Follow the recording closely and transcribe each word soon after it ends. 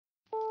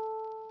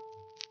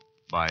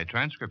by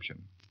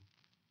transcription.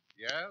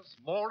 Yes,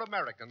 more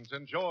Americans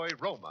enjoy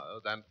Roma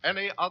than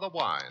any other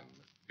wine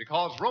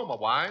because Roma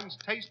wines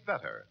taste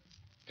better.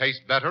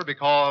 Taste better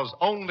because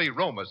only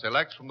Roma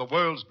selects from the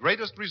world's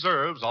greatest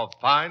reserves of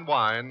fine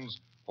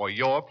wines for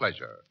your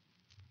pleasure.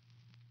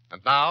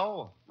 And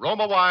now,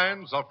 Roma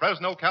Wines of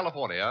Fresno,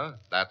 California,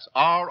 that's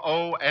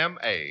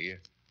R-O-M-A,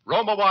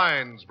 Roma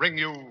Wines bring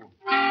you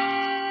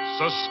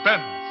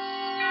Suspense.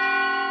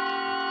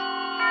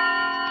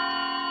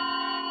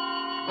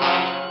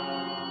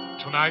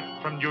 Tonight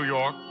from New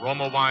York,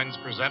 Roma Wines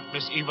present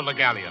Miss Eva Le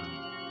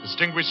Gallienne,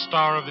 distinguished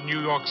star of the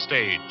New York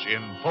stage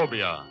in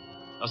Phobia,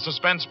 a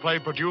suspense play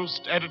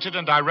produced, edited,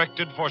 and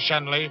directed for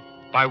Shanley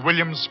by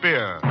William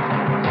Spear.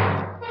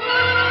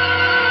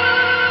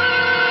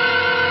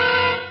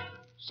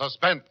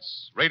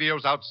 Suspense,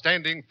 radio's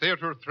outstanding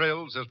theater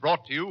thrills, is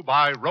brought to you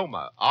by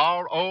Roma,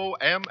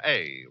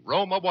 R-O-M-A,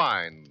 Roma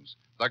Wines,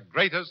 the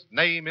greatest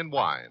name in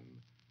wine.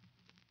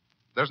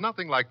 There's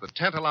nothing like the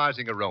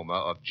tantalizing aroma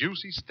of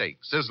juicy steak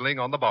sizzling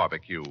on the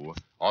barbecue,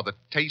 or the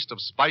taste of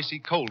spicy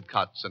cold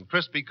cuts and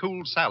crispy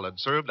cool salad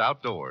served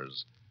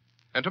outdoors.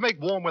 And to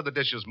make warm weather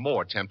dishes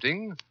more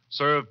tempting,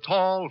 serve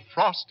tall,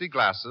 frosty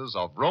glasses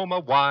of Roma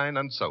wine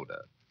and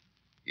soda.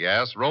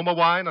 Yes, Roma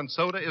wine and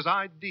soda is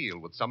ideal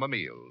with summer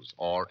meals,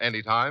 or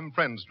any time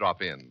friends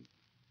drop in.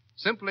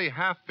 Simply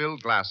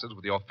half-filled glasses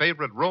with your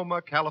favorite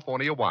Roma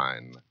California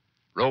wine,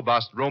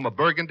 robust Roma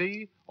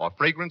Burgundy, or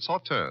fragrant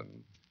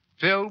Sauterne.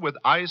 Fill with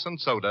ice and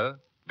soda,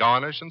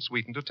 garnish and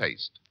sweeten to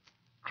taste.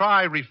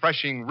 Try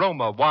refreshing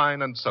Roma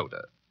wine and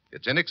soda.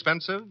 It's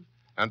inexpensive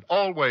and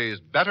always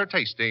better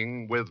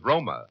tasting with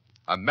Roma,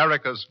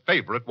 America's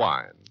favorite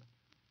wine.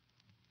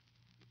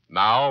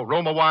 Now,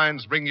 Roma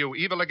Wines bring you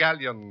Eva Le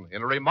Gallienne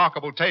in a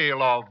remarkable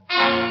tale of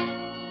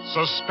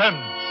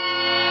Suspense.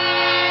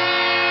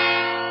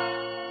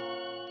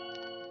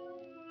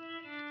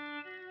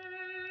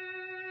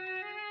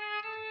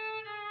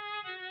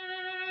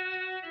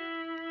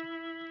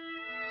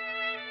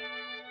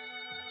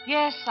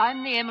 Yes,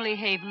 I'm the Emily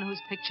Haven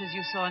whose pictures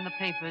you saw in the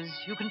papers.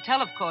 You can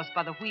tell, of course,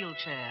 by the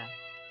wheelchair.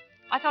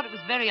 I thought it was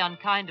very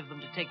unkind of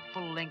them to take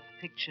full-length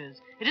pictures.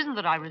 It isn't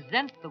that I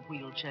resent the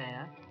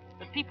wheelchair,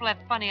 but people have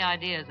funny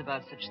ideas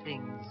about such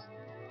things.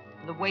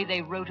 The way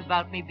they wrote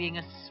about me being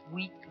a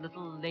sweet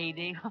little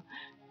lady,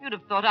 you'd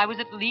have thought I was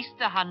at least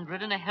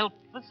 100 and a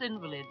helpless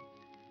invalid.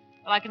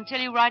 Well, I can tell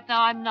you right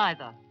now I'm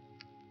neither.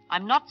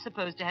 I'm not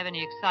supposed to have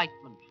any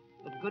excitement,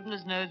 but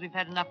goodness knows we've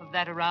had enough of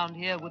that around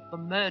here with the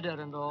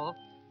murder and all.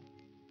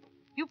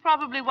 You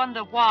probably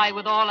wonder why,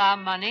 with all our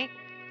money,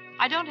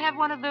 I don't have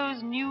one of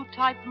those new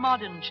type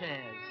modern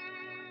chairs.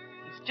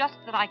 It's just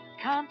that I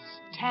can't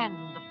stand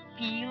the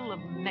feel of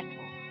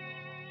metal.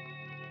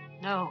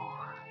 No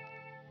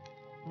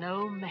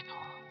metal.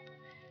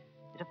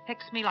 It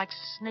affects me like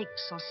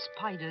snakes or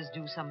spiders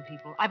do some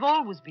people. I've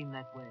always been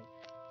that way.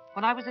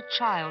 When I was a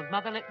child,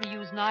 Mother let me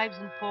use knives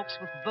and forks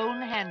with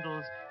bone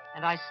handles,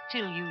 and I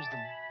still use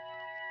them.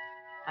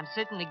 I'm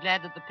certainly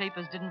glad that the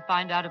papers didn't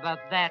find out about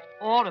that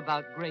or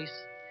about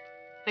Grace.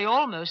 They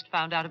almost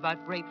found out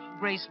about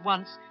Grace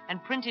once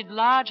and printed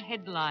large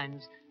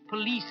headlines.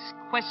 Police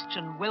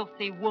question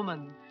wealthy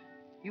woman.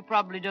 You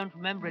probably don't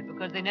remember it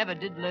because they never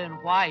did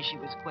learn why she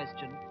was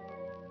questioned.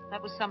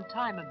 That was some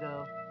time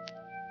ago.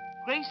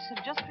 Grace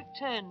had just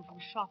returned from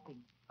shopping.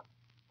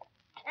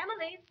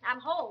 Emily,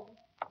 I'm home.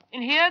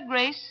 In here,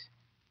 Grace.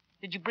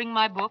 Did you bring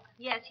my book?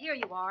 Yes, here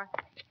you are.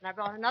 And I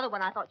brought another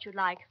one I thought you'd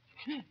like.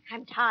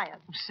 I'm tired.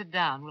 Sit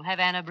down. We'll have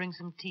Anna bring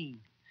some tea.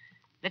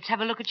 Let's have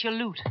a look at your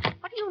loot.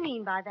 What do you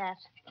mean by that?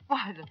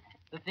 Why,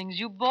 the things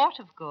you bought,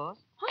 of course.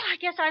 Oh, I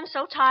guess I'm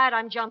so tired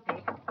I'm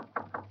jumpy.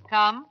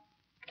 Come.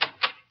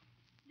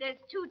 There's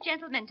two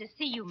gentlemen to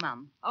see you,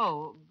 Mum.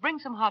 Oh, bring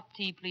some hot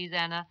tea, please,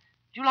 Anna.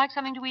 Do you like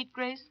something to eat,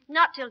 Grace?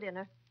 Not till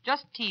dinner.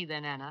 Just tea,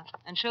 then, Anna,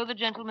 and show the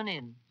gentleman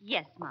in.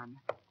 Yes, Mum.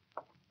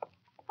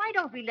 Why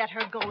don't we let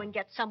her go and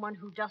get someone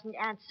who doesn't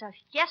answer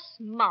yes,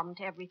 Mum,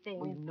 to everything?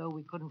 Well, you know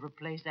we couldn't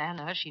replace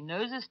Anna. She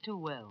knows us too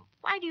well.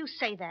 Why do you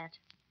say that?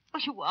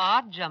 Well, you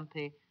are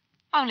jumpy.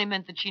 I only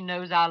meant that she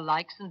knows our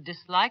likes and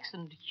dislikes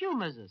and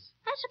humors us.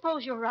 I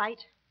suppose you're right.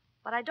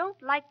 But I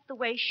don't like the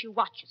way she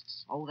watches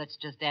us. Oh, that's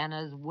just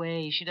Anna's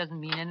way. She doesn't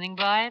mean anything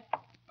by it.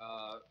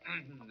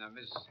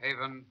 Miss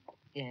Haven.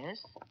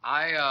 Yes?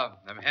 I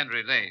am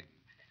Henry Lane.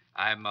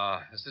 I'm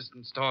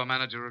assistant store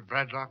manager at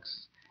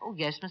Bradlock's. Oh,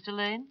 yes, Mr.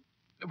 Lane?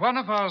 One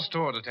of our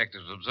store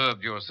detectives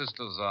observed your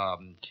sister's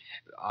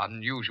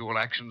unusual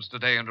actions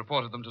today and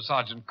reported them to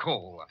Sergeant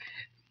Cole.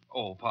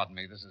 Oh, pardon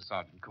me, this is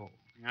Sergeant Cole.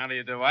 How do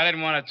you do? I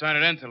didn't want to turn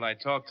it in till I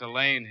talked to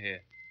Lane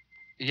here.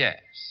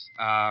 Yes.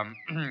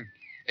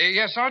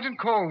 Yes, Sergeant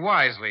Cole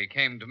wisely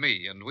came to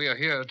me, and we are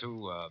here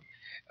to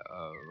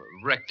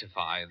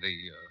rectify the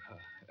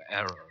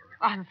error.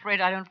 I'm afraid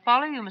I don't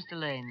follow you, Mr.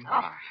 Lane.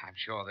 I'm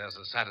sure there's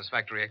a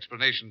satisfactory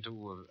explanation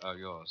to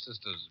your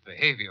sister's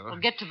behavior. Well,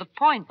 get to the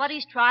point. What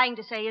he's trying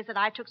to say is that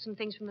I took some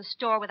things from the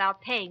store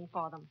without paying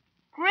for them.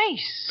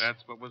 Grace!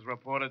 That's what was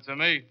reported to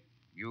me.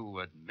 You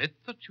admit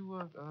that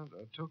you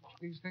took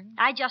these things?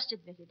 I just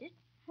admitted it.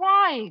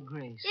 Why,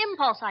 Grace?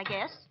 Impulse, I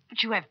guess.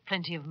 But you have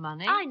plenty of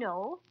money. I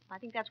know. I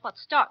think that's what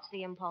starts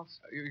the impulse.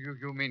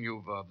 You mean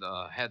you've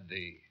had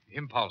the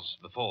impulse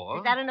before?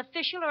 Is that an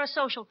official or a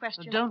social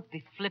question? Oh, don't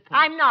be flippant.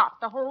 I'm not.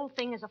 The whole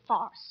thing is a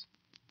farce.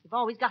 We've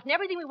always gotten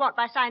everything we want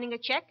by signing a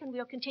check, and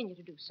we'll continue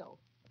to do so.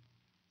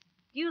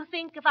 Do you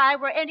think if I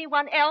were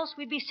anyone else,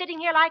 we'd be sitting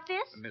here like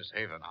this? Miss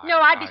Haven, No,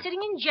 I'd be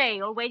sitting in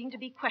jail waiting to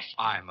be questioned.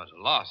 I'm at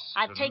a loss.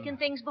 I've taken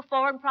things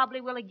before and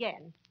probably will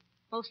again.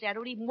 Mostly I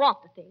don't even want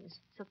the things.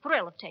 It's the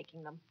thrill of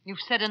taking them. You've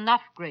said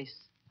enough,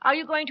 Grace. Are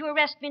you going to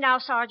arrest me now,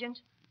 Sergeant?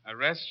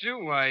 Arrest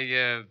you?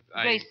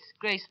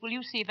 Grace, will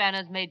you see if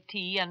Anna's made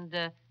tea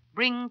and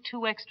bring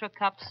 2 extra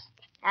cups?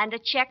 And a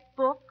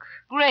checkbook?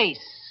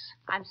 Grace.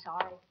 I'm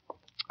sorry.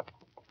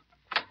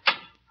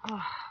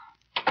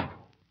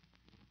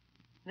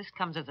 This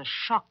comes as a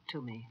shock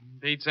to me.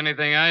 Beats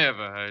anything I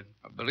ever heard.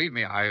 Believe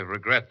me, I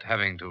regret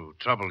having to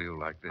trouble you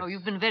like this. Oh,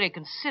 you've been very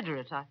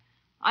considerate.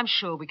 I'm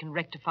sure we can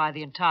rectify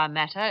the entire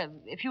matter.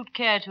 If you'd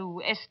care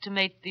to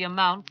estimate the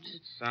amount.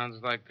 It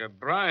sounds like a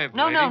bribe,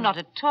 No, lady. no, not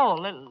at all.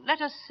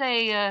 Let us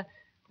say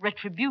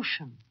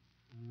retribution.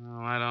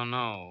 Oh, I don't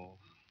know.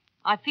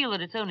 I feel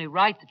that it's only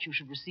right that you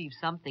should receive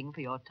something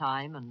for your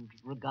time and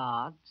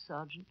regard,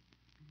 Sergeant.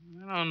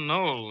 I don't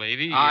know,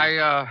 lady.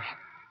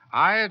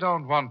 I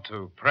don't want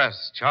to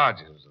press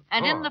charges, of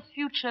And course. in the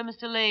future,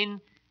 Mr.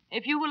 Lane,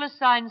 if you will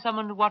assign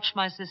someone to watch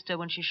my sister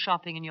when she's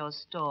shopping in your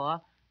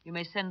store, you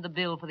may send the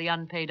bill for the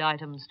unpaid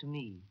items to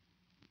me.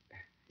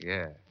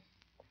 Yes.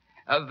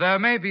 There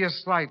may be a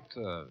slight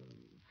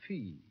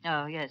fee.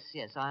 Oh, yes,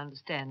 I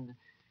understand.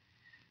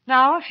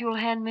 Now, if you'll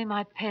hand me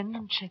my pen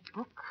and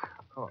checkbook.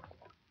 Of course.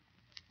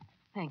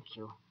 Thank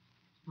you.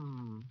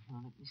 Now,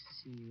 let me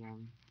see.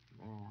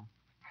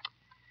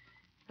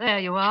 There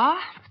you are.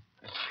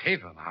 Miss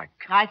Haven,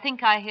 I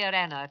think I hear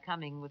Anna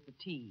coming with the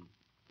tea.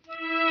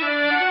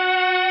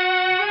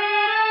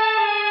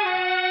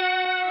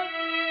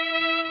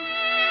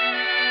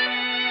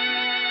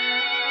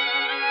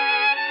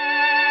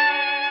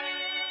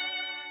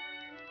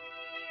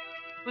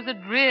 It was a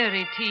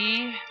dreary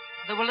tea.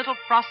 There were little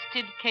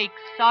frosted cakes.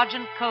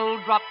 Sergeant Cole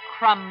dropped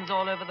crumbs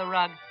all over the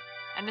rug.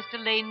 And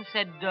Mr. Lane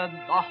said,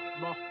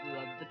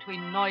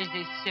 between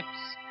noisy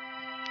sips.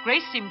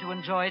 Grace seemed to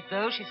enjoy it,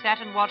 though. She sat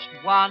and watched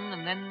one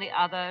and then the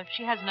other.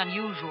 She has an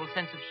unusual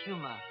sense of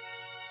humor.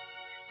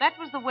 That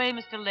was the way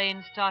Mr.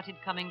 Lane started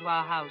coming to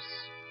our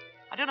house.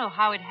 I don't know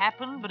how it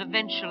happened, but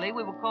eventually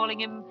we were calling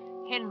him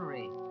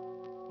Henry.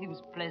 He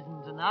was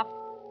pleasant enough,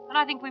 and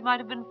I think we might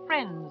have been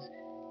friends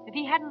if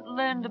he hadn't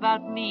learned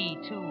about me,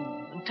 too,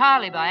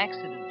 entirely by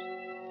accident.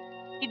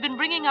 He'd been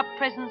bringing up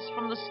presents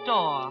from the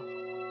store,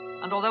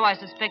 and although I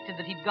suspected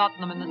that he'd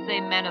gotten them in the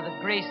same manner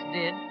that Grace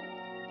did,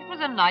 it was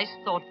a nice,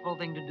 thoughtful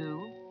thing to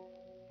do.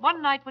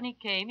 One night when he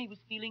came, he was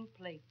feeling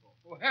playful.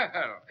 Well,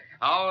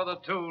 how are the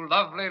 2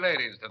 lovely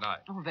ladies tonight?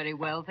 Oh, very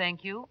well,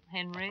 thank you,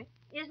 Henry.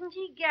 Isn't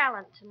he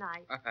gallant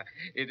tonight?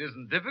 It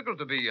isn't difficult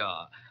to be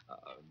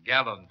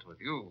gallant with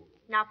you.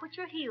 Now put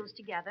your heels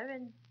together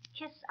and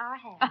kiss our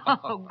hands.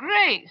 Oh,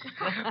 Grace.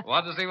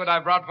 Want to see what I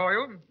brought for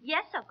you?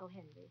 Yes, Uncle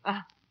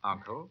Henry.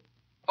 Uncle?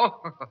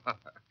 Oh,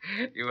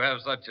 you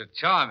have such a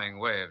charming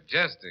way of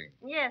jesting.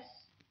 Yes,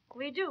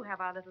 we do have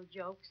our little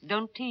jokes.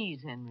 Don't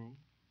tease, Henry.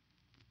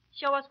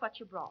 Show us what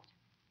you brought.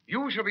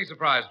 You shall be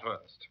surprised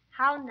first.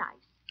 How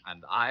nice.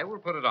 And I will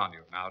put it on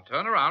you. Now,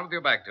 turn around with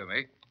your back to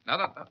me. No,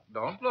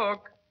 don't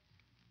look.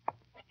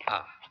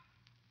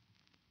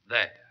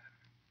 There.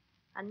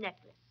 A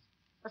necklace.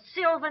 A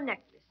silver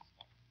necklace.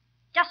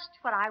 Just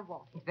what I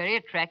wanted. Very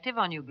attractive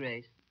on you,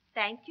 Grace.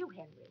 Thank you,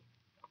 Henry.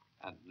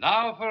 And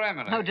now for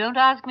Emily. Oh, don't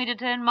ask me to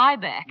turn my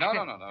back. No.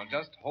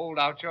 Just hold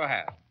out your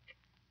hand.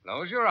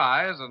 Close your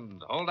eyes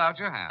and hold out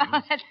your hand.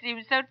 Oh, that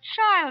seems so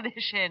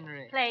childish,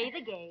 Henry. Play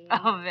the game.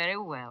 Oh, very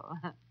well.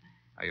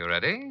 Are you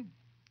ready?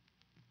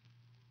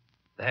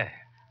 There.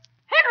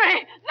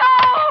 Henry!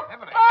 No!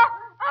 Emily.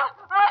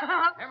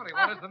 Emily,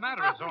 what is the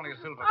matter? It's only a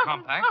silver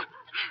compact.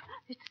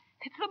 It's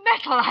the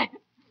metal.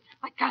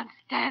 I can't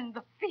stand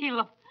the feel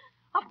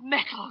of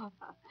metal.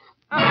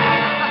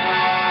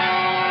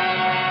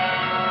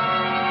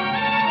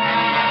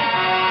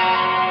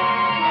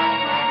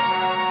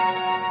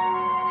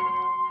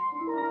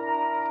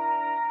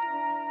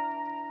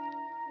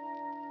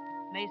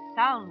 It may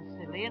sound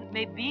silly, and it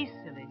may be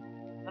silly,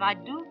 but I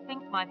do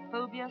think my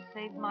phobia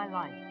saved my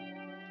life.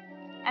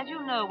 As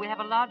you know, we have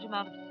a large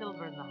amount of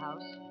silver in the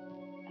house,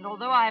 and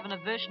although I have an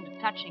aversion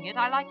to touching it,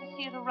 I like to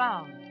see it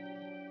around.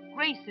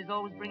 Grace is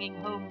always bringing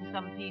home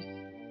some piece.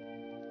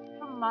 It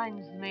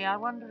reminds me, I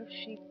wonder if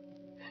she...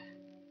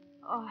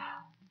 Oh,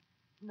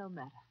 no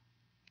matter.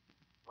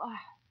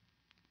 Oh,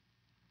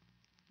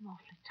 I'm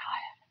awfully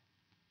tired.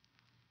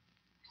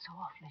 So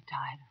awfully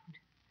tired.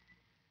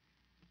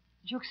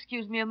 Would you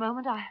excuse me a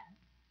moment?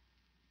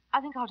 I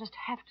think I'll just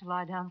have to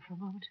lie down for a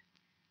moment.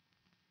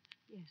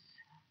 Yes.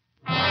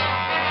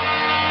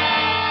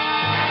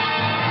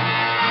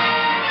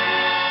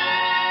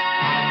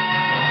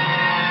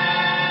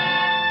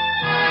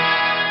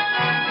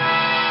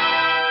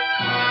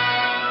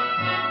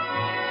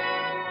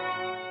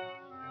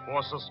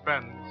 For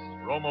Suspense,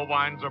 Roma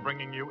Wines are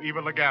bringing you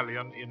Eva Le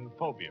Gallienne in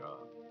Phobia.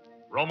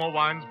 Roma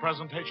Wines'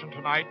 presentation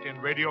tonight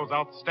in radio's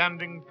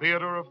outstanding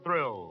theater of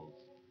thrills,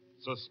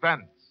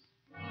 Suspense.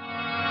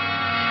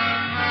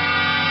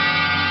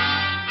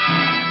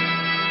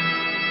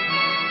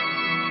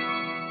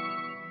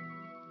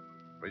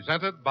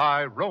 Presented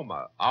by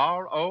Roma,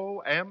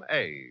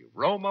 R-O-M-A,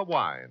 Roma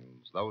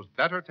Wines, those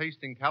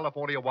better-tasting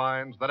California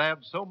wines that add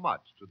so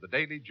much to the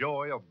daily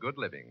joy of good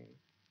living.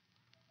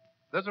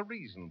 There's a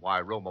reason why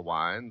Roma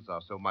wines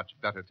are so much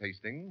better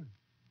tasting.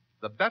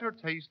 The better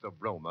taste of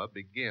Roma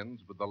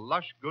begins with the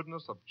lush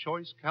goodness of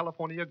choice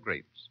California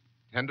grapes,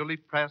 tenderly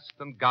pressed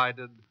and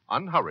guided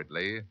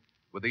unhurriedly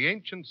with the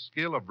ancient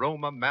skill of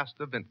Roma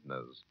master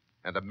vintners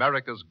and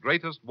America's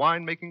greatest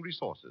winemaking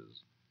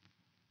resources.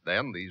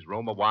 Then these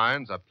Roma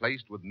wines are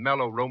placed with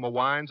mellow Roma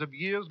wines of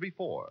years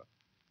before.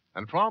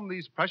 And from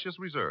these precious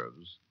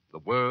reserves, the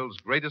world's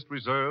greatest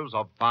reserves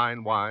of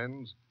fine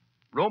wines,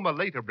 Roma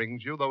later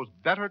brings you those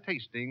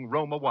better-tasting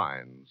Roma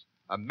wines,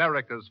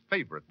 America's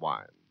favorite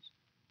wines.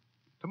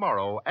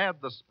 Tomorrow, add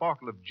the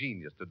sparkle of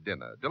genius to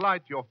dinner.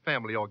 Delight your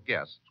family or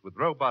guests with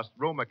robust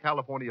Roma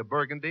California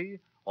Burgundy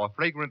or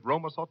fragrant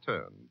Roma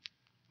Sauterne.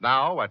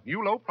 Now, at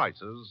new low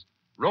prices,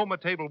 Roma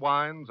table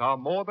wines are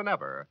more than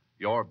ever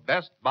your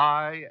best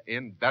buy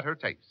in better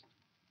taste.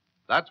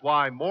 That's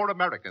why more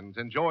Americans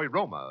enjoy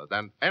Roma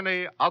than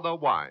any other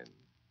wine.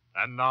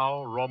 And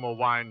now, Roma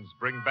Wines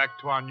bring back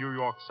to our New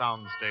York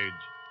soundstage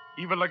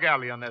Eva Le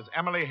Gallienne as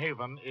Emily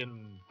Haven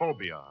in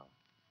Phobia,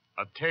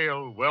 a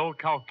tale well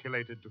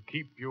calculated to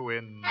keep you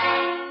in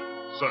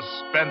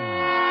suspense.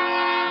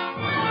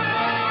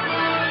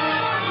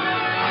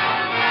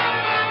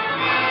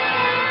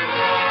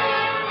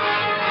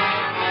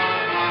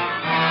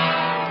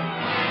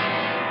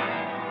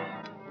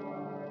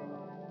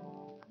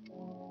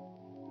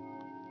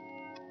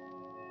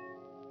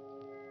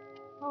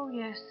 Oh,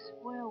 yes.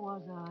 Where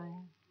was I?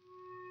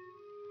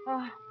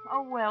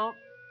 Oh, well.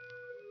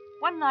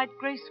 One night,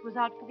 Grace was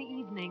out for the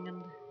evening,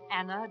 and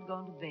Anna had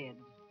gone to bed.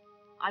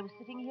 I was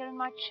sitting here in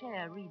my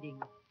chair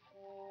reading.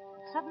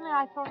 Suddenly,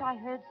 I thought I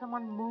heard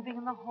someone moving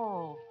in the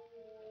hall.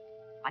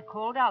 I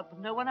called out, but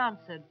no one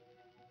answered,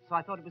 so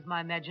I thought it was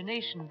my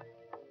imagination.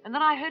 And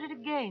then I heard it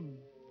again.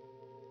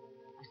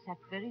 I sat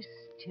very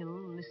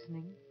still,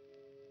 listening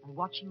and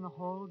watching the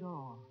hall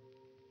door.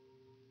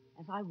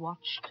 As I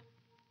watched,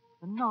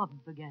 the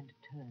knob began to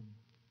turn.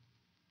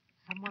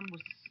 Someone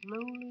was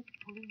slowly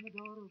pulling the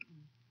door open.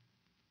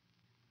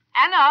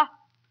 Anna!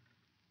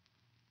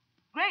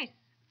 Grace!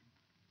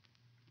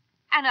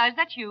 Anna, is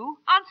that you?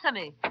 Answer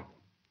me.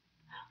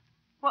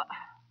 What?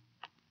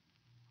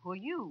 Who are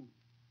you?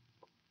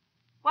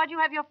 Why do you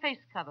have your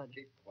face covered?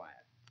 Keep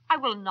quiet. I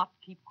will not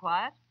keep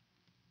quiet.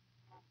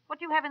 What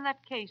do you have in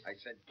that case? I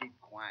said keep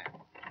quiet.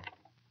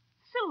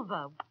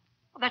 Silver.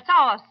 Oh, that's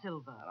our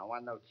silver. I don't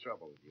want no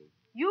trouble with you.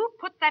 You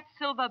put that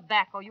silver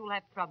back or you'll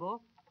have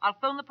trouble. I'll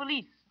phone the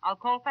police. I'll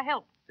call for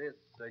help. This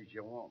says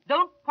you won't.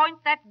 Don't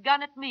point that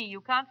gun at me.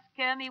 You can't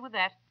scare me with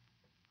that.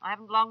 I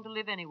haven't long to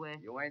live anyway.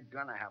 You ain't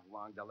gonna have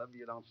long to live.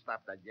 You don't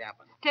stop that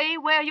yapping. Stay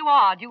where you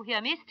are. Do you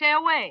hear me? Stay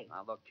away.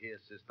 Now, look here,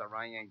 sister.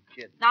 I ain't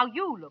kidding. Now,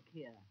 you look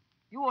here.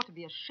 You ought to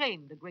be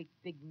ashamed, a great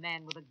big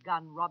man with a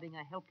gun robbing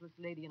a helpless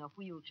lady in a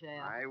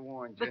wheelchair. I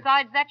warned you.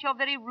 Besides that, you're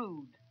very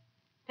rude.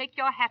 Take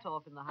your hat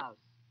off in the house.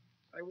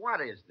 Say,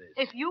 what is this?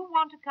 If you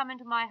want to come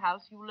into my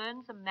house, you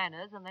learn some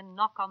manners and then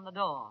knock on the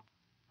door.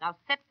 Now,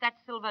 set that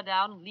silver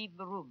down and leave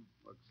the room.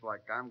 Looks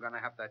like I'm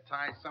gonna have to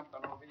tie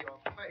something over your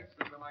face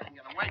until I can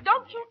get away.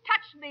 Don't you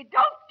touch me!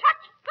 Don't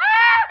touch!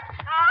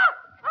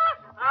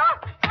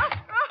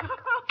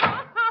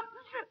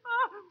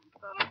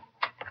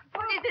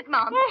 What is it,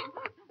 Mom?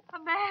 A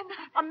man.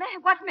 A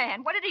man? What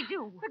man? What did he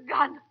do? The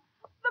gun.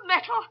 The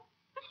metal.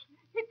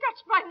 He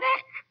touched my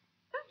neck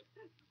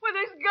with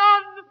his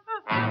gun.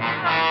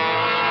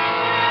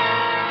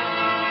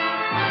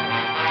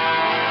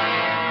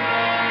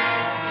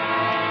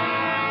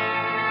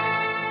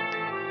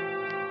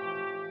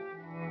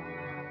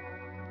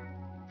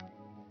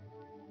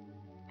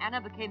 Anna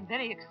became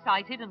very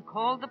excited and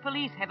called the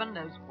police. Heaven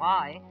knows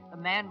why. The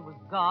man was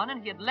gone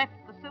and he had left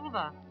the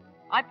silver.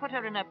 I put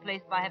her in her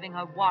place by having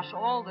her wash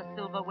all the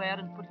silverware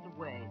and put it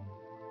away.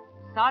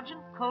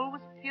 Sergeant Cole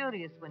was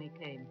furious when he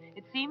came.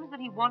 It seems that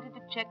he wanted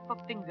to check for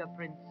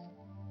fingerprints.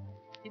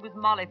 He was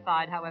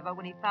mollified, however,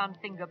 when he found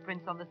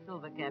fingerprints on the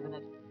silver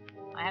cabinet.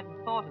 I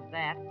hadn't thought of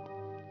that,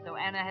 so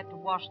Anna had to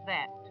wash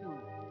that, too.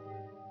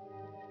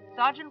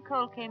 Sergeant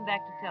Cole came back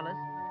to tell us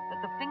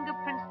that the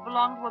fingerprints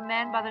belonged to a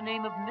man by the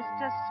name of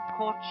Mr.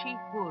 Scorchy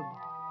Hood.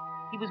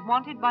 He was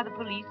wanted by the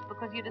police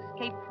because he had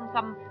escaped from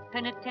some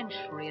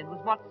penitentiary and was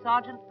what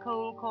Sergeant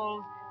Cole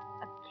calls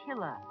a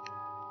killer.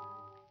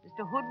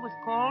 Mr. Hood was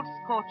called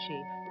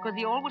Scorchy because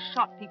he always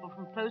shot people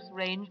from close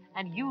range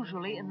and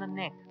usually in the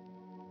neck.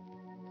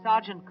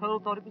 Sergeant Cole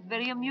thought it was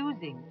very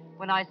amusing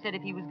when I said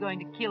if he was going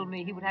to kill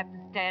me, he would have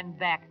to stand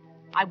back.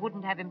 I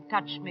wouldn't have him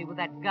touch me with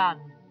that gun.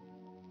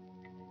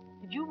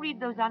 Did you read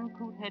those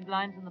uncouth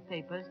headlines in the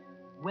papers?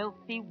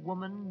 Wealthy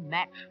woman,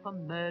 match for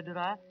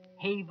murderer,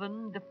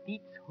 Haven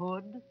defeats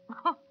Hood.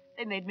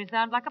 They made me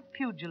sound like a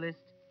pugilist.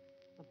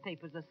 The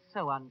papers are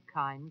so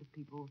unkind to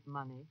people with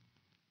money.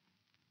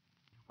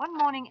 One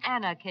morning,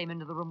 Anna came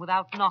into the room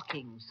without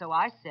knocking, so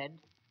I said,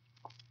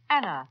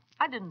 Anna,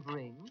 I didn't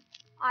ring.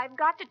 I've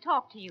got to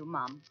talk to you,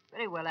 Mum.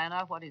 Very well,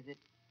 Anna, what is it?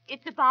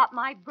 It's about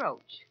my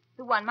brooch,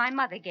 the one my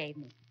mother gave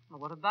me. Well,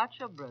 what about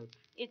your brooch?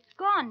 It's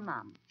gone,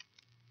 Mum.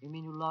 You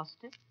mean you lost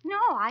it? No,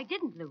 I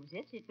didn't lose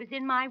it. It was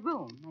in my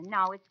room, and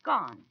now it's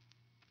gone.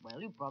 Well,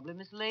 you probably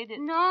mislaid it.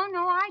 No,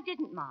 I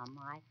didn't, Mum.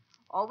 I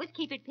always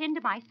keep it pinned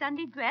to my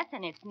Sunday dress,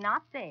 and it's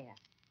not there.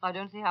 I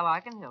don't see how I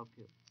can help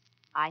you.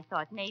 I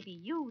thought maybe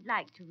you'd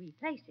like to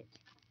replace it.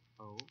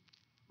 Oh?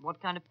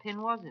 What kind of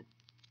pin was it?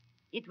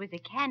 It was a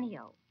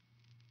cameo.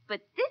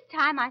 But this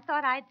time I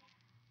thought I'd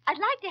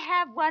like to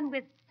have one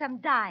with some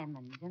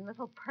diamonds and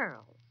little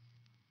pearls.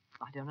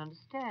 I don't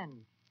understand.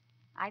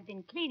 I've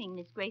been cleaning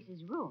Miss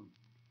Grace's room,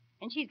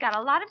 and she's got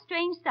a lot of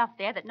strange stuff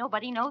there that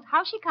nobody knows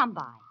how she come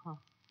by. Huh.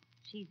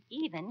 She's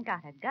even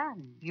got a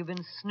gun. You've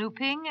been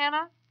snooping,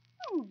 Anna?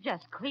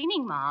 Just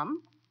cleaning,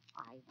 Mom.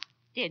 I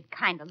did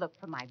kind of look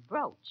for my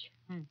brooch.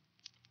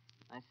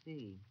 I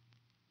see.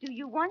 Do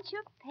you want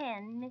your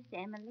pen, Miss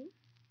Emily?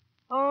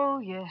 Oh,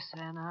 yes,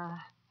 Anna.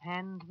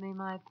 Hand me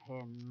my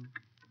pen.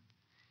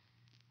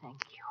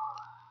 Thank you.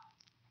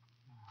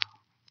 Now,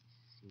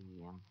 let's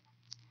see.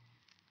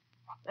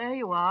 There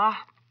you are.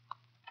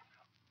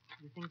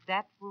 You think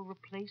that will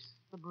replace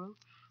the brooch?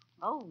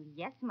 Oh,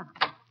 yes, Mom.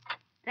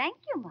 Thank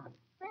you, Mom.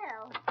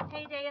 Well,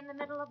 payday in the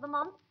middle of the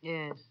month?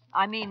 Yes.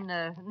 I mean,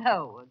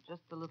 no,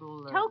 just a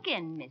little...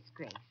 Token, Miss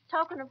Grace.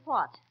 Token of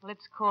what?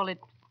 Let's call it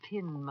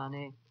pin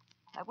money.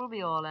 That will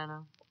be all,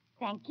 Anna.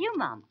 Thank you,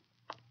 Mom.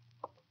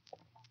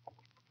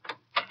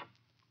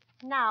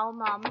 Now,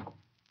 Mum,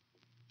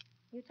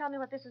 you tell me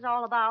what this is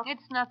all about.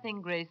 It's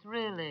nothing, Grace,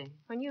 really.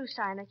 When you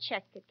sign a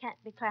check, it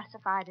can't be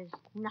classified as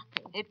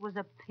nothing. It was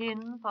a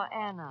pin for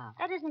Anna.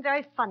 That isn't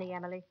very funny,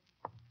 Emily.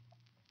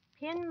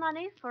 Pin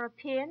money for a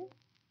pin?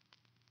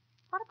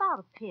 What about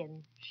a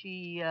pin?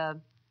 She,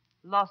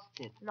 lost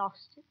it.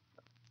 Lost it?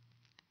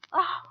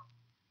 Oh,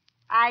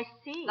 I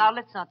see. Now,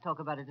 let's not talk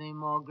about it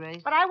anymore,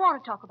 Grace. But I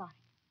want to talk about it.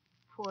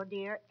 Poor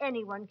dear,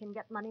 anyone can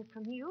get money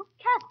from you,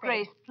 can't they?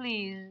 Grace,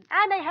 please.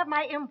 I may have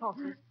my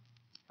impulses,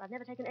 but I've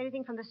never taken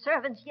anything from the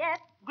servants yet.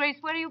 Grace,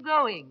 where are you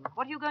going?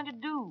 What are you going to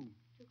do?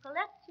 To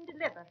collect and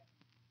deliver.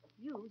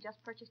 You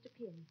just purchased a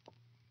pin,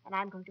 and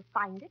I'm going to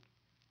find it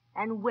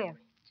and wear it.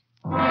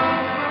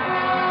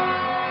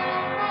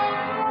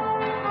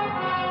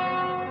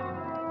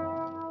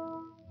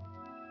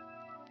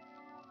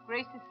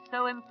 Grace is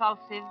so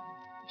impulsive.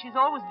 She's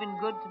always been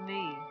good to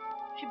me.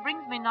 She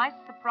brings me nice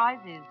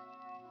surprises.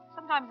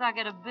 Sometimes I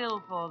get a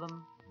bill for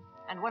them,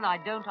 and when I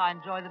don't, I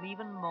enjoy them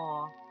even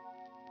more.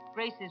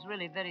 Grace is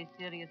really very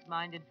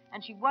serious-minded,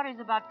 and she worries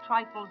about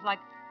trifles like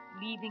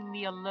leaving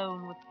me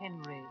alone with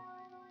Henry.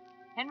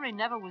 Henry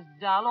never was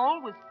dull,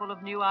 always full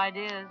of new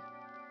ideas.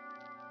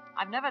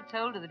 I've never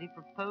told her that he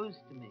proposed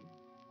to me.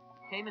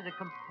 It came as a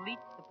complete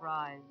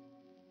surprise.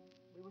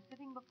 We were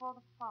sitting before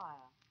the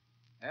fire.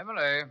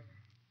 Emily,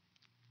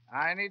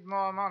 I need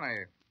more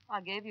money. I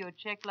gave you a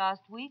check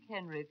last week,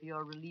 Henry, for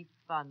your relief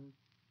fund.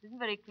 It isn't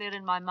very clear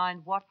in my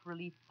mind what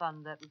relief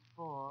fund that was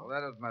for. Well,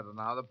 that doesn't matter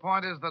now. The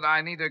point is that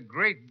I need a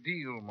great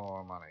deal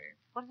more money.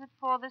 What is it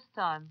for this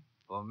time?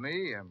 For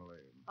me,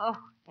 Emily. Oh,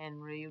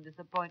 Henry, you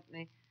disappoint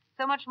me.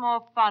 So much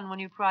more fun when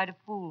you try to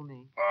fool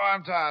me. Oh,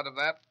 I'm tired of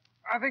that.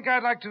 I think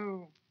I'd like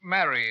to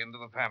marry into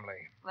the family.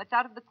 Well, that's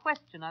out of the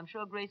question. I'm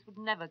sure Grace would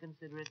never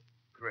consider it.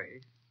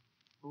 Grace?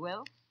 Who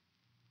else?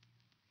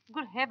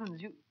 Good heavens,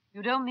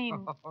 you don't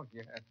mean... Oh,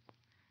 yes.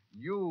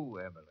 You,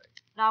 Emily.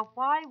 Now,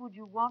 why would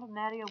you want to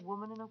marry a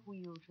woman in a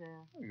wheelchair?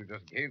 You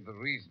just gave the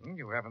reason.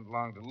 You haven't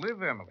long to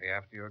live, Emily.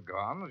 After you're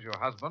gone, as your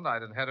husband,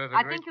 I'd inherit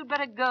I think you'd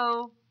better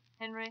go,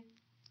 Henry.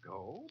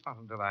 Go? Not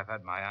until I've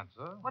had my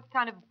answer. What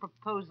kind of a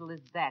proposal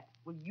is that?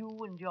 Will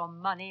you and your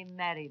money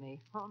marry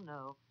me? Oh,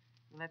 no.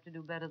 You'll have to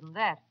do better than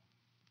that.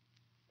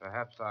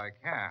 Perhaps I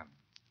can.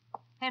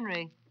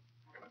 Henry,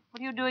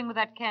 what are you doing with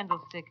that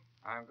candlestick?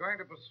 I'm going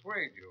to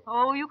persuade you.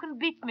 Oh, you can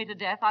beat me to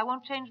death. I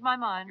won't change my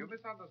mind. You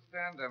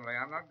misunderstand, Emily.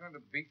 I'm not going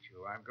to beat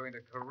you. I'm going to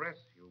caress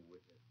you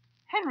with it.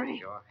 Henry,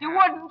 Your you hands,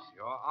 wouldn't.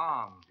 Your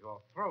arms, your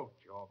throat,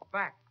 your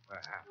back,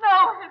 perhaps.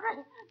 No,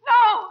 Henry.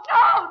 No.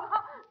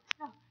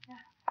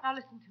 Now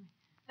listen to me.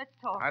 Let's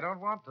talk. I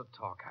don't want to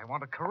talk. I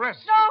want to caress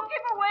you. No,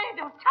 keep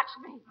away. Don't touch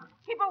me.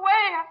 Keep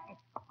away.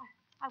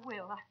 I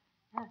will.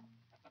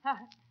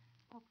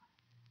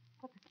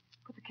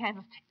 Put the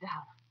candlestick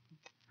down.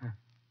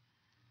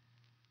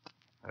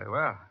 Very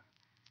well.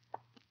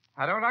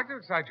 I don't like to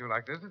excite you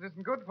like this. It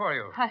isn't good for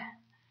you.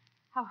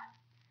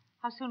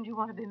 How soon do you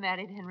want to be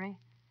married, Henry?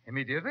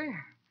 Immediately?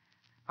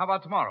 How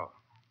about tomorrow?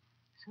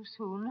 So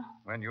soon?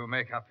 When you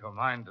make up your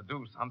mind to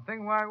do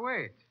something, why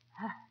wait?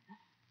 I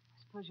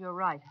suppose you're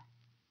right.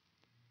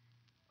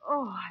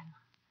 Oh,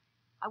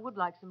 I would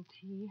like some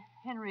tea.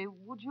 Henry,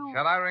 would you...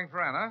 Shall I ring for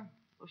Anna?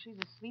 Well, she's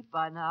asleep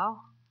by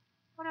now.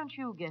 Why don't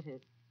you get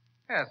it?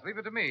 Yes, leave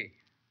it to me.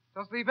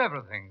 Just leave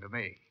everything to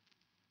me.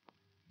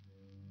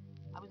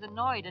 I was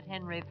annoyed at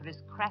Henry for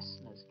his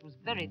crassness. It was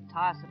very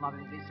tiresome of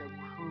him to be so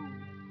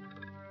crude.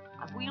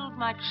 I wheeled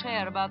my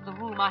chair about the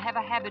room. I have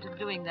a habit of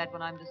doing that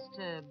when I'm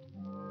disturbed.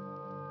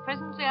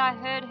 Presently, I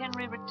heard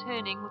Henry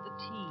returning with the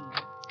tea.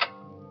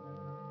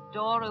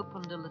 Door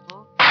opened a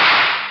little.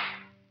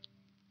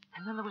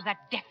 And then there was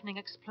that deafening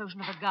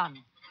explosion of a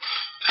gun.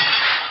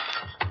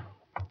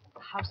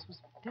 The house was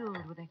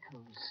filled with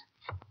echoes.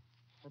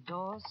 The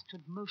door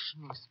stood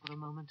motionless for a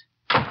moment,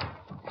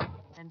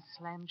 then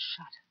slammed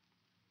shut.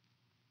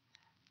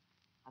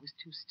 I was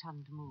too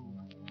stunned to move.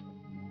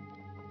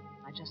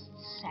 I just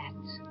sat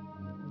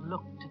and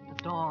looked at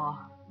the door.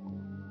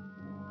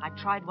 I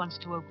tried once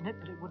to open it,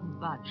 but it wouldn't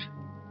budge.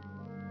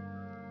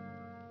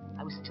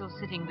 I was still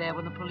sitting there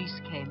when the police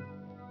came.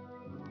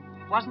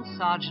 It wasn't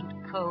Sergeant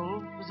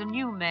Cole. It was a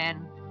new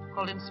man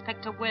called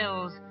Inspector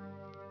Wells.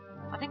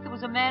 I think there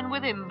was a man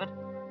with him, but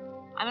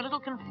I'm a little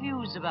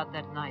confused about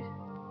that night.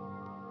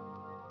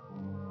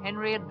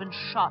 Henry had been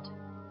shot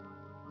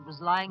and was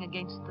lying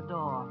against the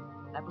door.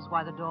 That was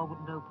why the door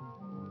wouldn't open.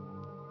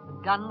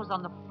 The gun was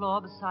on the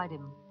floor beside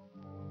him.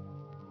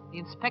 The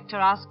inspector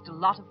asked a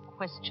lot of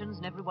questions,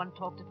 and everyone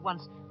talked at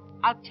once.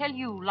 I'll tell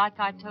you like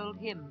I told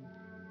him.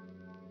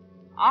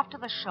 After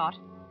the shot,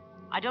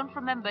 I don't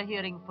remember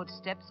hearing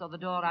footsteps or the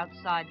door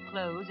outside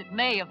close. It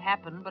may have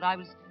happened, but I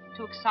was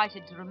too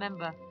excited to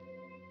remember.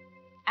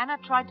 Anna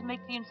tried to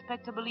make the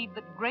inspector believe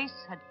that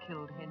Grace had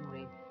killed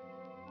Henry.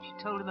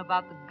 She told him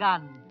about the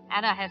gun.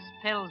 Anna has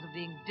spells of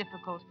being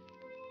difficult.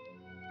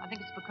 I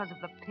think it's because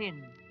of the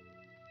pin.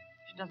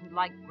 She doesn't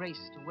like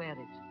Grace to wear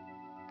it.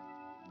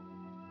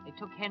 They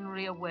took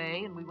Henry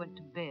away, and we went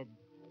to bed.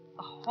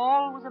 The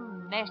hall was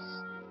a mess.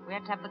 We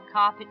had to have the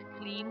carpet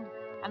cleaned,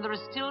 and there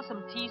are still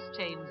some tea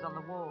stains on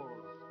the walls.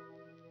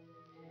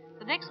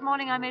 The next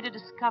morning, I made a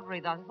discovery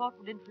that I thought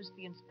would interest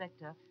the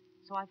inspector,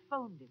 so I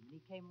phoned him, and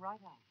he came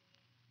right out.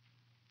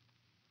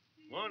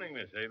 Morning,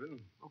 Miss Haven.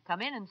 Oh,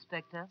 come in,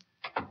 Inspector.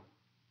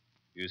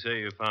 You say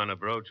you found a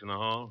brooch in the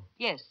hall?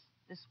 Yes,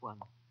 this one.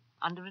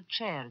 Under a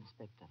chair,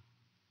 Inspector.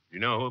 Do you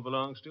know who it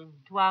belongs to?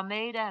 To our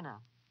maid, Anna.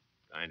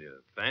 Kind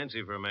of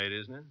fancy for a maid,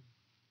 isn't it?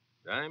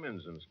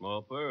 Diamonds and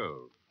small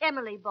pearls.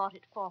 Emily bought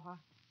it for her.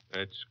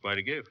 That's quite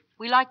a gift.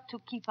 We like to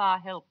keep our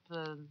help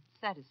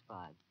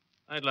satisfied.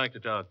 I'd like to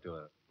talk to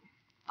her.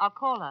 I'll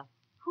call her.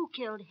 Who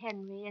killed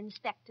Henry,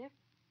 Inspector?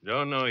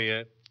 Don't know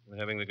yet. We're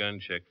having the gun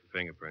checked for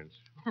fingerprints.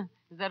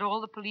 Is that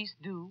all the police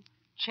do?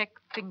 Check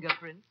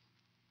fingerprints?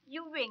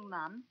 You ring,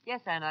 Mum.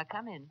 Yes, Anna,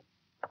 come in.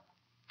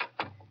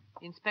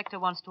 The inspector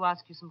wants to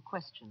ask you some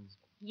questions.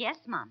 Yes,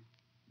 Mum.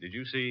 Did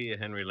you see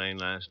Henry Lane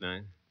last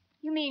night?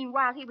 You mean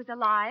while he was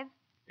alive?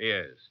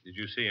 Yes. Did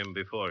you see him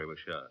before he was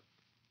shot?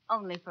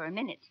 Only for a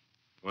minute.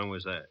 When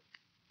was that?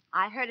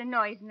 I heard a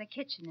noise in the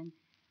kitchen, and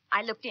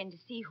I looked in to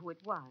see who it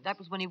was. That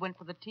was when he went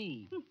for the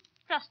tea.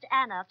 Trust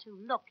Anna to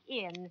look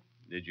in.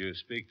 Did you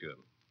speak to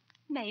him?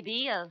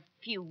 Maybe a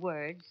few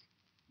words.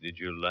 Did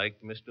you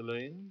like Mr.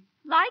 Lane?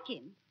 Like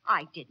him?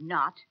 I did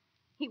not.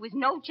 He was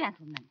no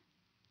gentleman.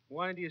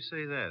 Why do you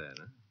say that,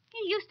 Anna?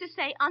 He used to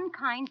say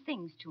unkind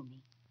things to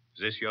me.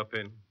 Is this your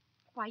pin?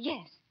 Why,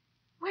 yes.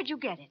 Where'd you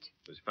get it?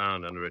 It was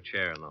found under a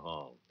chair in the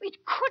hall. It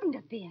couldn't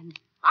have been.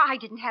 I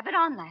didn't have it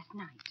on last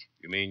night.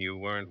 You mean you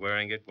weren't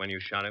wearing it when you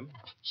shot him?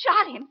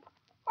 Shot him?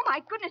 Oh,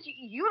 my goodness,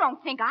 you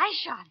don't think I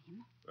shot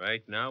him?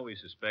 Right now, we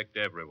suspect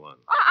everyone.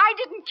 I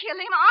didn't kill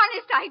him.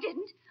 Honest, I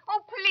didn't.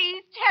 Oh,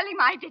 please, tell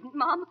him I didn't,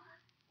 Mom.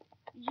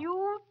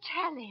 You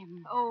tell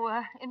him.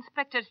 Oh,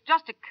 Inspector, it's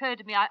just occurred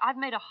to me. I've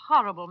made a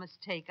horrible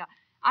mistake.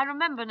 I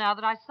remember now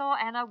that I saw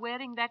Anna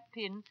wearing that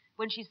pin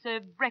when she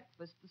served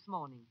breakfast this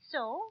morning.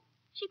 So?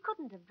 She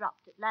couldn't have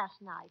dropped it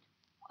last night.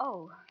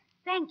 Oh,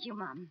 thank you,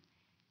 Mom.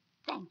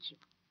 Thank you.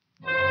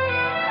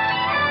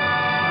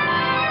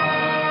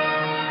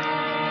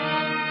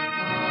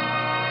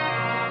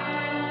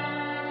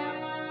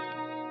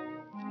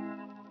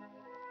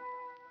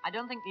 I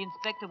don't think the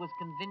inspector was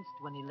convinced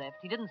when he left.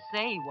 He didn't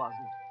say he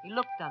wasn't. He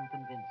looked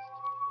unconvinced.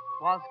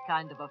 It was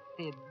kind of a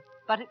fib,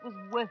 but it was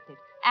worth it.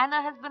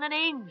 Anna has been an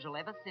angel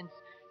ever since.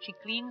 She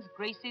cleans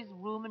Grace's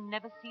room and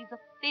never sees a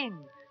thing.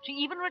 She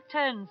even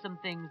returned some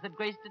things that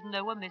Grace didn't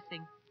know were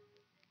missing.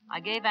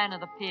 I gave Anna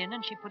the pin,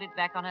 and she put it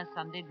back on her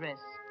Sunday dress.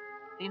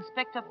 The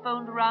inspector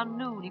phoned around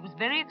noon. He was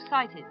very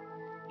excited.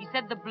 He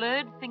said the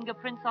blurred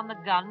fingerprints on the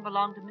gun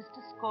belonged to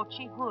Mr.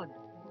 Scorchy Hood,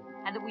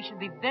 and that we should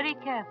be very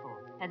careful,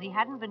 as he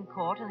hadn't been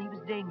caught and he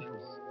was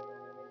dangerous.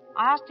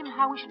 I asked him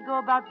how we should go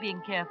about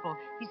being careful.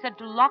 He said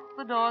to lock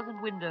the doors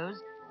and windows,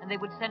 and they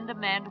would send a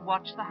man to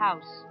watch the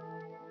house.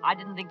 I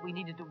didn't think we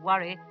needed to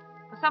worry,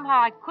 for somehow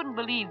I couldn't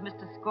believe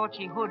Mr.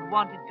 Scorchy Hood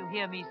wanted to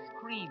hear me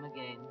scream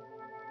again.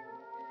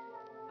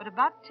 But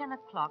about 10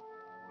 o'clock,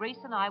 Grace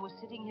and I were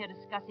sitting here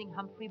discussing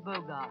Humphrey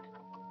Bogart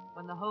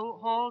when the whole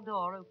hall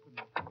door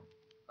opened.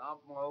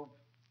 Don't move.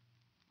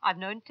 I've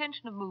no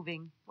intention of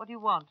moving. What do you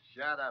want?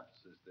 Shut up,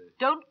 sister.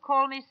 Don't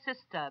call me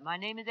sister. My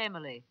name is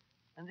Emily,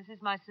 and this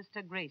is my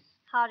sister Grace.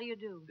 How do you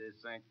do?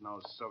 This ain't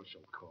no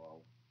social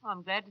call. Oh,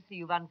 I'm glad to see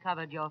you've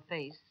uncovered your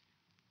face.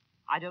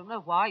 I don't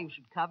know why you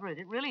should cover it.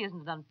 It really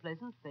isn't an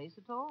unpleasant face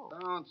at all.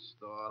 Don't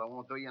start. I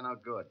won't do you no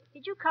good.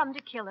 Did you come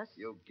to kill us?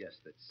 You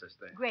guessed it,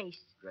 sister.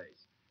 Grace.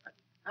 Grace.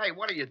 Hey,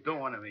 what are you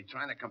doing to me?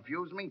 Trying to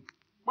confuse me?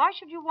 Why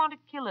should you want to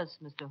kill us,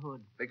 Mr.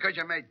 Hood? Because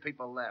you made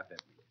people laugh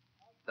at me.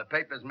 The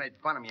papers made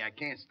fun of me. I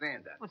can't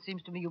stand that. Well, it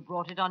seems to me you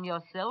brought it on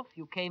yourself.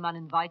 You came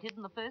uninvited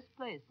in the first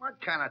place. What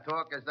kind of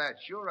talk is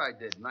that? Sure I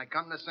did, and I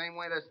come the same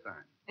way this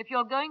time. If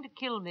you're going to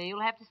kill me,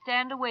 you'll have to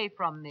stand away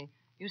from me.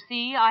 You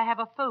see, I have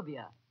a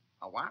phobia.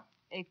 A what?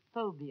 A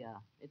phobia.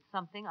 It's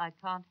something I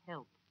can't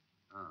help.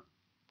 Oh.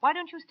 Why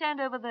don't you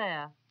stand over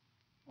there?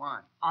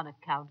 Why? On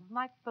account of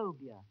my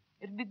phobia.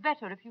 It'd be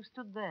better if you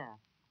stood there.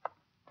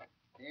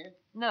 Here?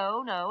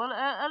 No,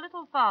 a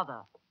little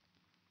farther.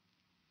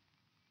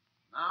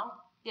 Now?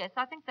 Yes,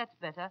 I think that's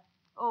better.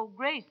 Oh,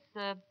 Grace,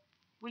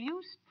 will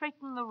you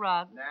straighten the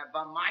rug?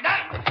 Never mind.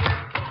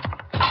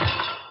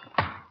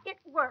 It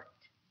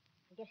worked.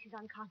 I guess he's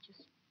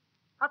unconscious.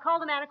 I'll call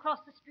the man across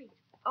the street.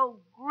 Oh,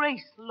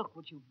 Grace, look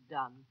what you've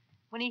done.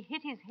 When he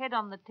hit his head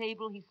on the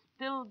table, he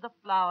spilled the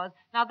flowers.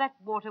 Now that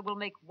water will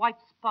make white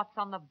spots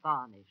on the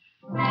varnish.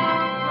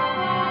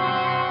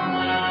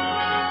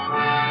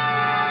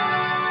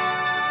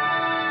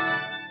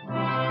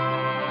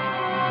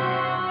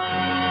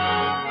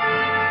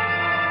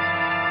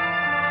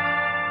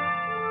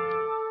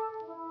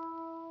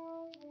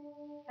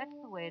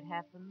 That's the way it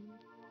happened.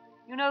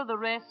 You know the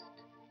rest.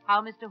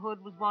 How Mr.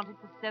 Hood was wanted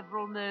for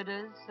several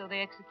murders, so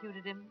they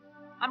executed him.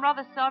 I'm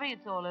rather sorry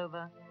it's all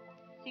over.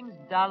 Seems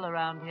dull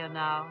around here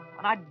now,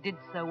 and I did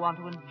so want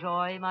to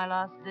enjoy my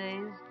last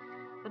days.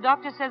 The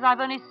doctor says I've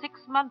only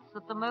 6 months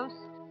at the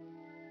most.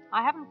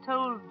 I haven't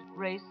told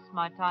Grace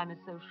my time is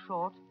so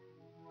short.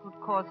 It would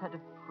cause her to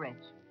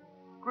fret.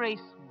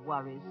 Grace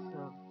worries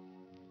so.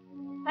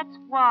 That's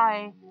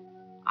why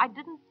I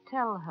didn't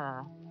tell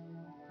her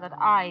that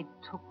I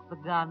took the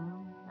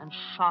gun and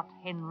shot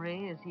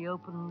Henry as he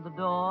opened the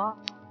door,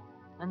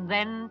 and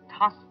then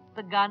tossed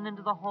the gun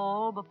into the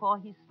hall before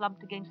he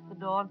slumped against the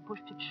door and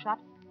pushed it shut.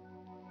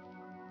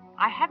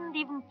 I hadn't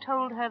even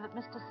told her that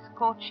Mr.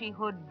 Scorchy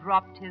Hood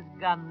dropped his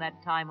gun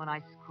that time when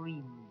I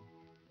screamed.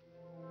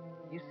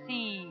 You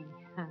see,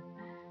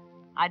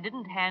 I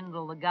didn't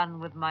handle the gun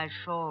with my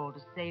shawl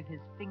to save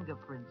his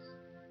fingerprints.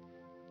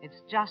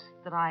 It's just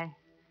that I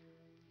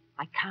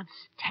can't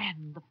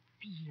stand the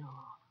feel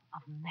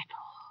of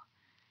metal.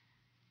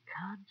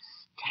 Can't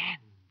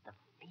stand the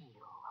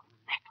feel of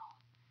metal.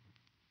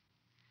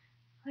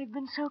 They've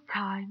been so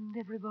kind,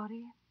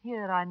 everybody.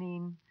 Here, I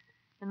mean,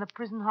 in the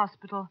prison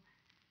hospital.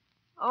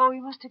 Oh,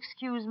 you must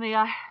excuse me.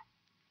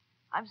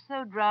 I'm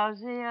so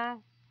drowsy.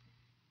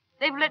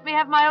 They've let me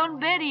have my own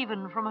bed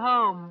even from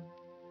home.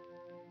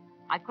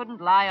 I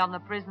couldn't lie on the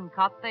prison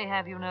cot they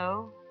have, you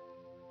know,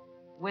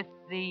 with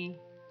the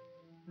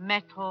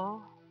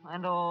metal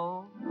and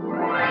all.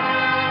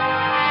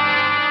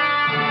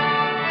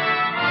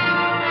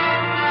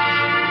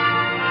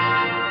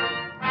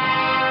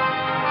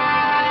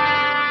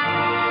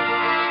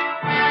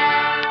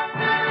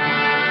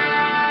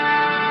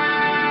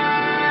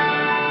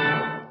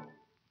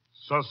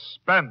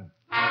 Suspense.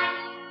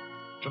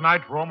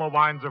 Tonight, Roma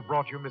Wines have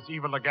brought you Miss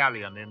Eva Le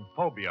Gallienne in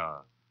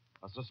Phobia,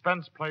 a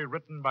suspense play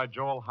written by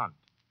Joel Hunt.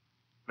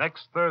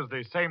 Next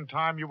Thursday, same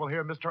time, you will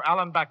hear Mr.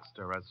 Alan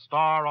Baxter as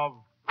star of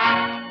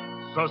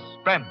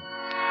Suspense.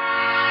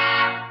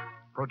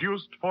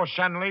 Produced for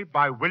Shanley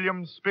by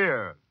William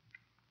Spear.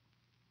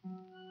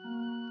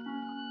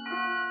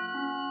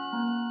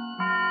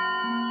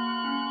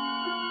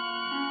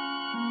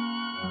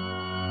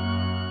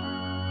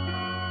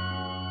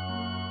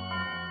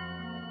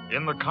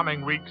 In the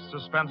coming weeks,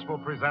 Suspense will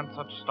present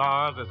such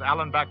stars as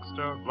Alan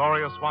Baxter,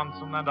 Gloria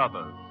Swanson, and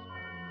others.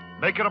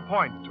 Make it a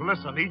point to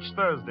listen each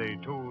Thursday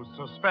to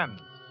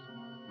Suspense,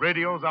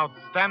 radio's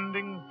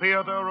outstanding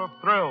theater of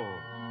thrills.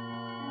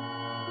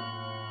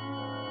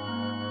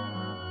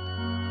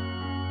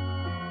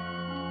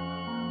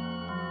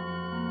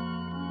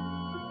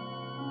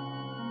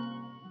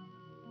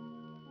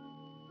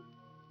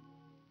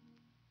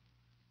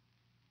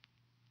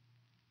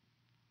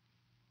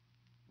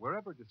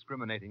 Wherever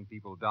discriminating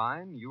people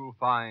dine, you'll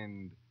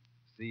find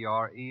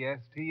Cresta,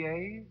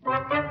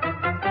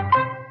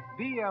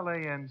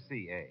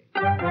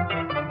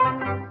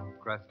 Blanca,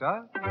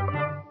 Cresta,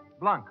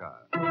 Blanca,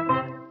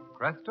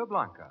 Cresta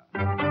Blanca.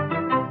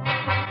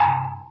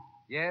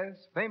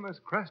 Yes, famous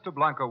Cresta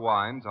Blanca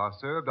wines are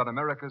served on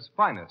America's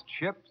finest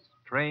ships,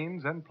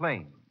 trains, and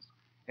planes,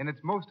 in its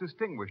most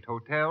distinguished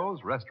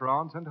hotels,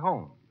 restaurants, and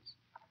homes.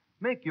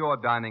 Make your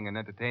dining and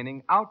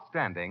entertaining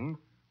outstanding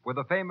with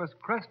the famous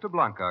Cresta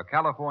Blanca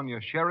California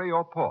sherry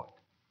or port,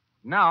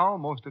 now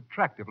most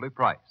attractively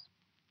priced.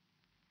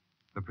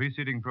 The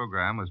preceding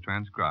program was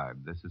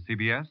transcribed. This is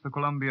CBS, the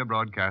Columbia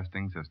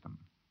Broadcasting System.